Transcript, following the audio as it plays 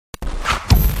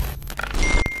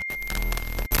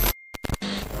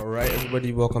All right,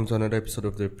 everybody, welcome to another episode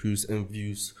of the Views and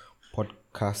Views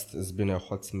podcast. It's been a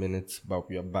hot minute, but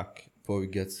we are back. Before we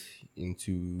get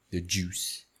into the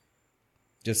juice,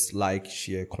 just like,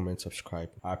 share, comment, subscribe.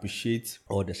 I appreciate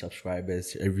all the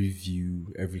subscribers, every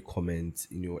view, every comment,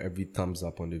 every thumbs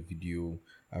up on the video.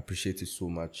 I appreciate it so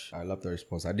much. I love the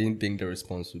response. I didn't think the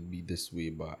response would be this way,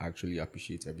 but I actually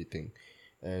appreciate everything.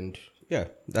 And yeah,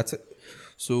 that's it.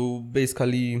 So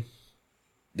basically,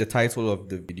 the title of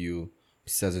the video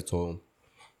says it all.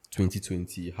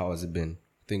 2020, how has it been?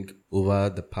 I think over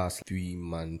the past 3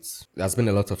 months, there's been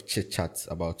a lot of chit chat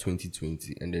about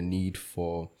 2020 and the need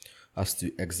for us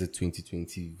to exit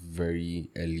 2020 very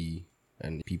early,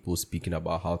 and people speaking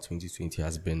about how 2020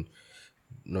 has been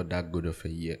not that good of a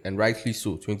year. And rightly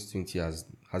so, 2020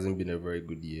 hasn't been a very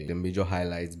good year. The major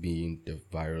highlights being the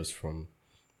virus from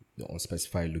the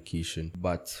unspecified location.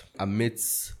 But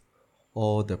amidst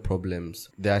all the problems,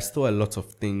 there are still a lot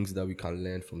of things that we can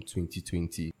learn from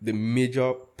 2020. The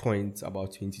major point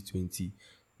about 2020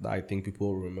 that I think people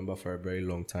will remember for a very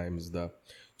long time is that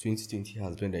 2020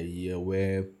 has been a year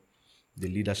where the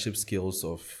leadership skills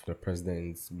of the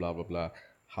presidents, blah, blah, blah,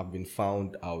 have been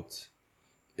found out.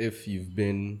 If you've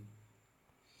been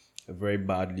a very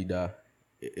bad leader,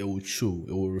 it will show,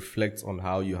 it will reflect on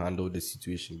how you handle the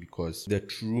situation, because the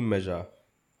true measure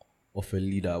of a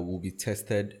leader will be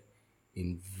tested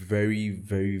in very,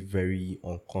 very, very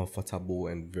uncomfortable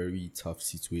and very tough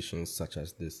situations such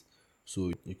as this.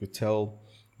 So you could tell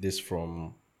this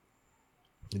from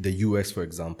the US, for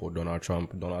example, Donald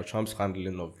Trump. Donald Trump's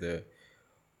handling of the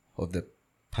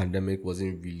pandemic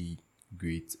wasn't really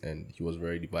great, and he was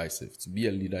very divisive. To be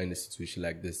a leader in a situation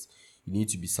like this, you need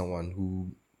to be someone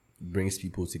who brings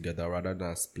people together rather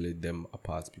than split them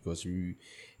apart, because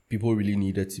people really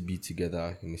needed to be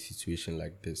together in a situation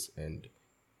like this. And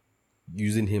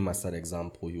using him as an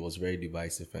example, he was very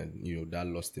divisive, and that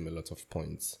lost him a lot of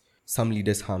points. Some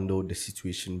leaders handled the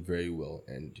situation very well,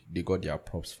 and they got their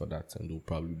props for that, and they'll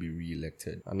probably be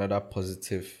re-elected. Another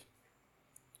positive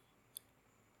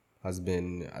has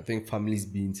been, I think, families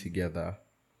being together.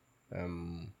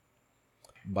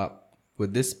 But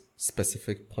with this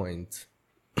specific point,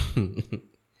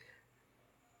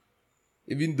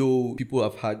 even though people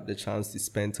have had the chance to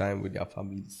spend time with their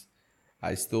families,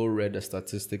 I still read a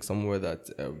statistic somewhere that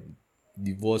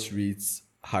divorce rates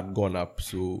had gone up.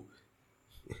 So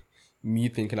me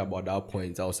thinking about that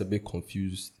point, I was a bit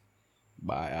confused,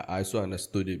 but I also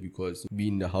understood it, because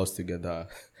being in the house together,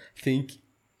 I think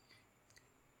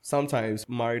sometimes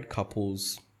married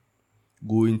couples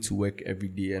going to work every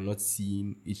day and not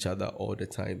seeing each other all the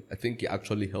time, I think it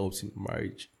actually helps in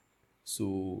marriage.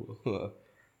 So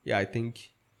yeah, I think,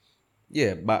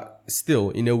 yeah, but still,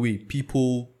 in a way,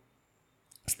 people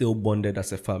still bonded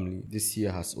as a family. This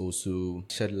year has also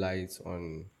shed light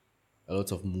on a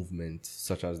lot of movements,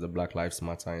 such as the Black Lives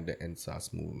Matter and the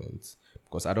endsars movement.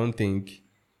 Because I don't think,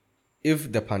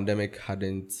 if the pandemic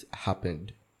hadn't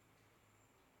happened,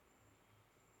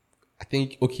 I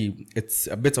think, okay, it's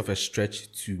a bit of a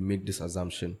stretch to make this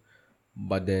assumption,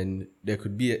 but then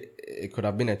it could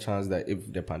have been a chance that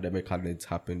if the pandemic hadn't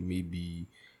happened, maybe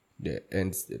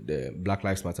the Black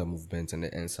Lives Matter movement and the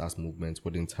endsars movement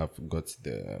wouldn't have got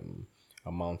the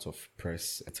amount of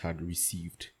press it had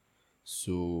received.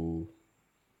 So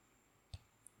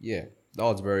yeah, that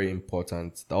was very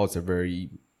important. That was a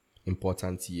very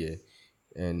important year,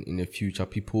 and in the future,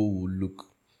 people will look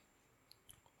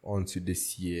onto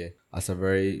this year as a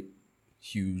very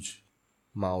huge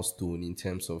milestone in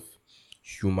terms of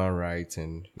human rights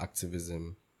and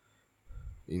activism,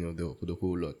 the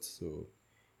whole lot. So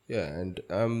yeah, and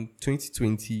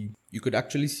 2020, you could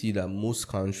actually see that most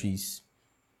countries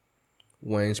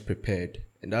weren't prepared,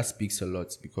 and that speaks a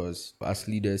lot, because as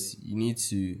leaders, you need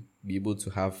to be able to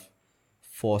have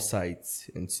foresight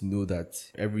and to know that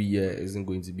every year isn't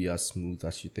going to be as smooth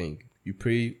as you think. You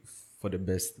pray for the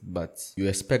best, but you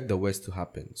expect the worst to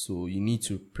happen. So you need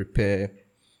to prepare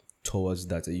towards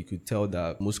that. And you could tell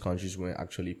that most countries weren't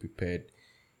actually prepared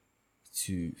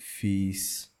to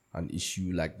face an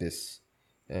issue like this.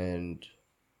 And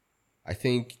I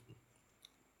think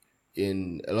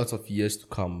in a lot of years to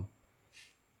come,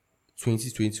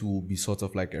 2020 will be sort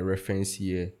of like a reference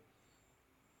year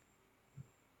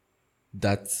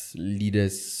that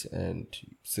leaders and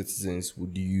citizens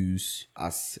would use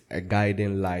as a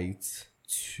guiding light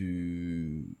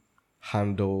to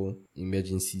handle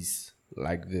emergencies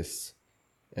like this.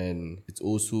 And it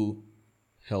also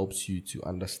helps you to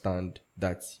understand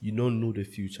that you don't know the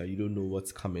future, you don't know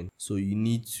what's coming. So you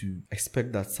need to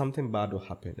expect that something bad will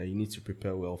happen, and you need to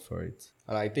prepare well for it.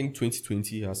 And I think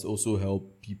 2020 has also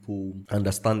helped people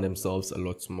understand themselves a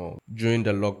lot more. During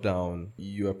the lockdown,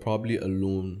 you are probably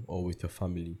alone or with your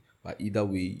family, but either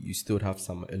way, you still have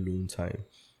some alone time.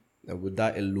 And with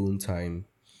that alone time,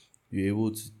 you're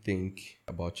able to think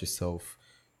about yourself.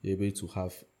 You're able to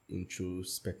have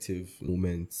introspective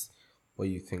moments where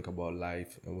you think about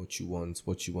life and what you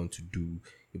want to do,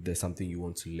 if there's something you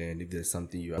want to learn, if there's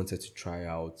something you wanted to try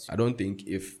out. I don't think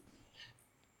if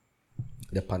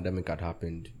the pandemic had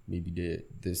happened, maybe the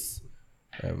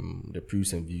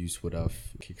Proofs and Views would have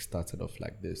kickstarted off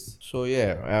like this. So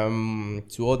yeah,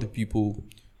 to all the people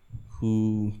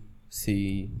who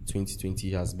say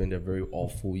 2020 has been a very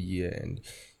awful year and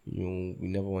we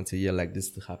never want a year like this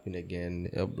to happen again,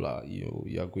 blah,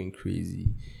 you are going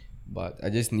crazy. But I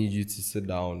just need you to sit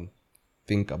down,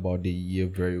 think about the year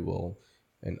very well,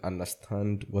 and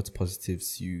understand what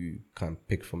positives you can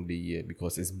pick from the year,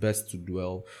 because it's best to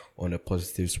dwell on the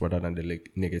positives rather than the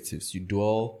negatives. You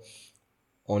dwell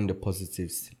on the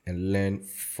positives and learn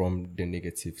from the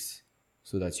negatives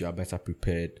so that you are better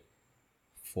prepared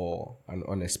for an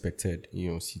unexpected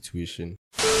situation.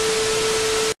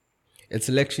 It's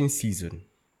election season.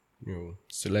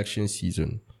 It's election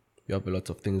season. You have a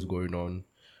lot of things going on.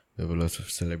 You have a lot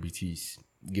of celebrities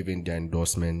giving their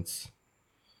endorsements.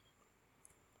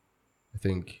 I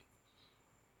think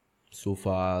so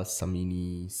far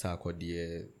Samini,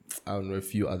 Sarkodie, I don't know, a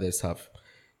few others have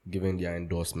given their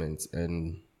endorsements,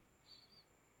 and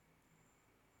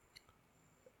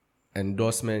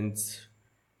endorsements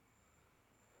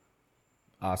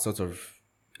are sort of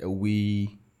a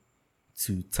way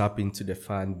to tap into the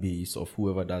fan base of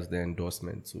whoever does the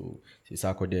endorsement. So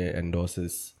Sarkodie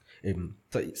endorses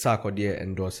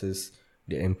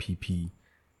the MPP.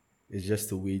 It's just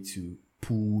a way to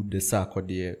pull the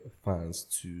Sarkodie fans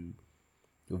to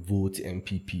vote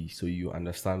MPP, so you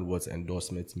understand what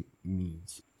endorsement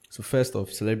means. So first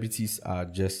off, celebrities are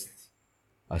just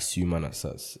as human as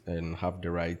us and have the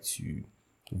right to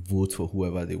vote for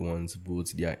whoever they want,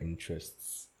 vote their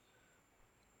interests.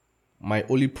 My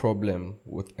only problem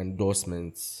with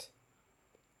endorsements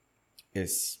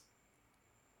is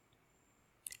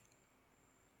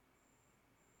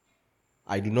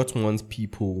I do not want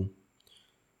people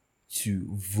to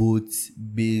vote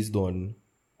based on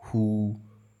who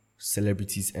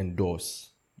celebrities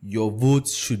endorse. Your vote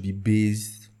should be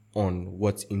based on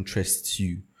what interests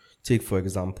you. Take, for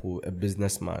example, a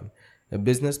businessman. A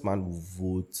businessman will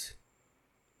vote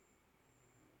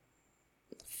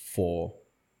for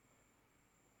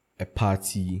a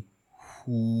party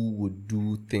who would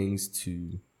do things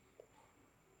to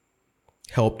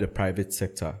help the private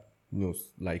sector,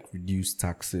 like reduce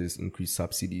taxes, increase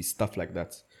subsidies, stuff like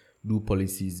that. Do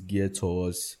policies geared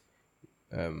towards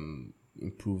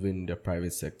improving the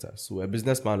private sector. So a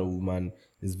businessman or woman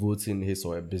is voting his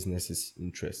or her business's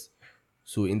interest.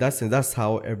 So in that sense, that's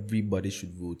how everybody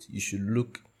should vote. You should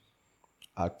look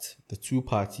at the two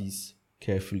parties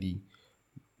carefully,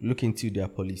 look into their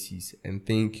policies, and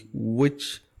think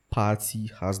which party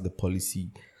has the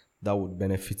policy that would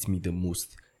benefit me the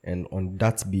most. And on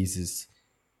that basis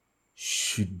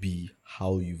should be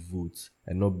how you vote,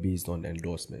 and not based on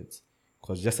endorsements.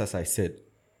 Because just as I said,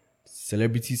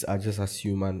 celebrities are just as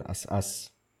human as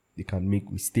us. They can make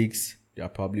mistakes. They are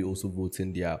probably also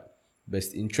voting their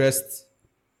best interests.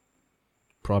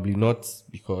 Probably not,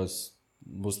 because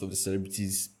most of the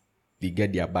celebrities, they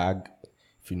get their bag,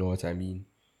 if you know what I mean.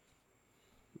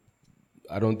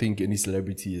 I don't think any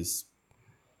celebrity is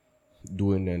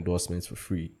doing endorsements for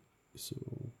free. So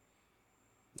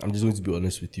I'm just going to be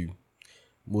honest with you.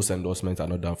 Most endorsements are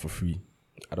not done for free.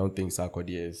 I don't think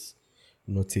Sarkodie is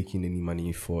not taking any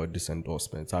money for this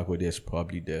endorsement. Sarkodie is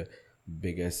probably the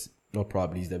biggest, not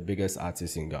probably, he's the biggest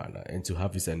artist in Ghana. And to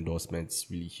have his endorsement is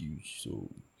really huge. So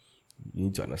you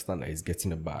need to understand that he's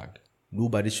getting a bag.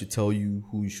 Nobody should tell you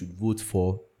who you should vote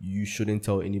for. You shouldn't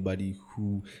tell anybody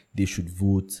who they should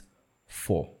vote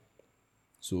for.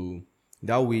 So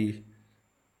that way,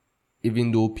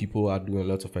 even though people are doing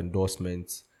a lot of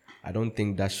endorsements, I don't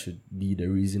think that should be the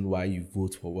reason why you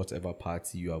vote for whatever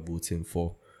party you are voting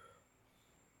for.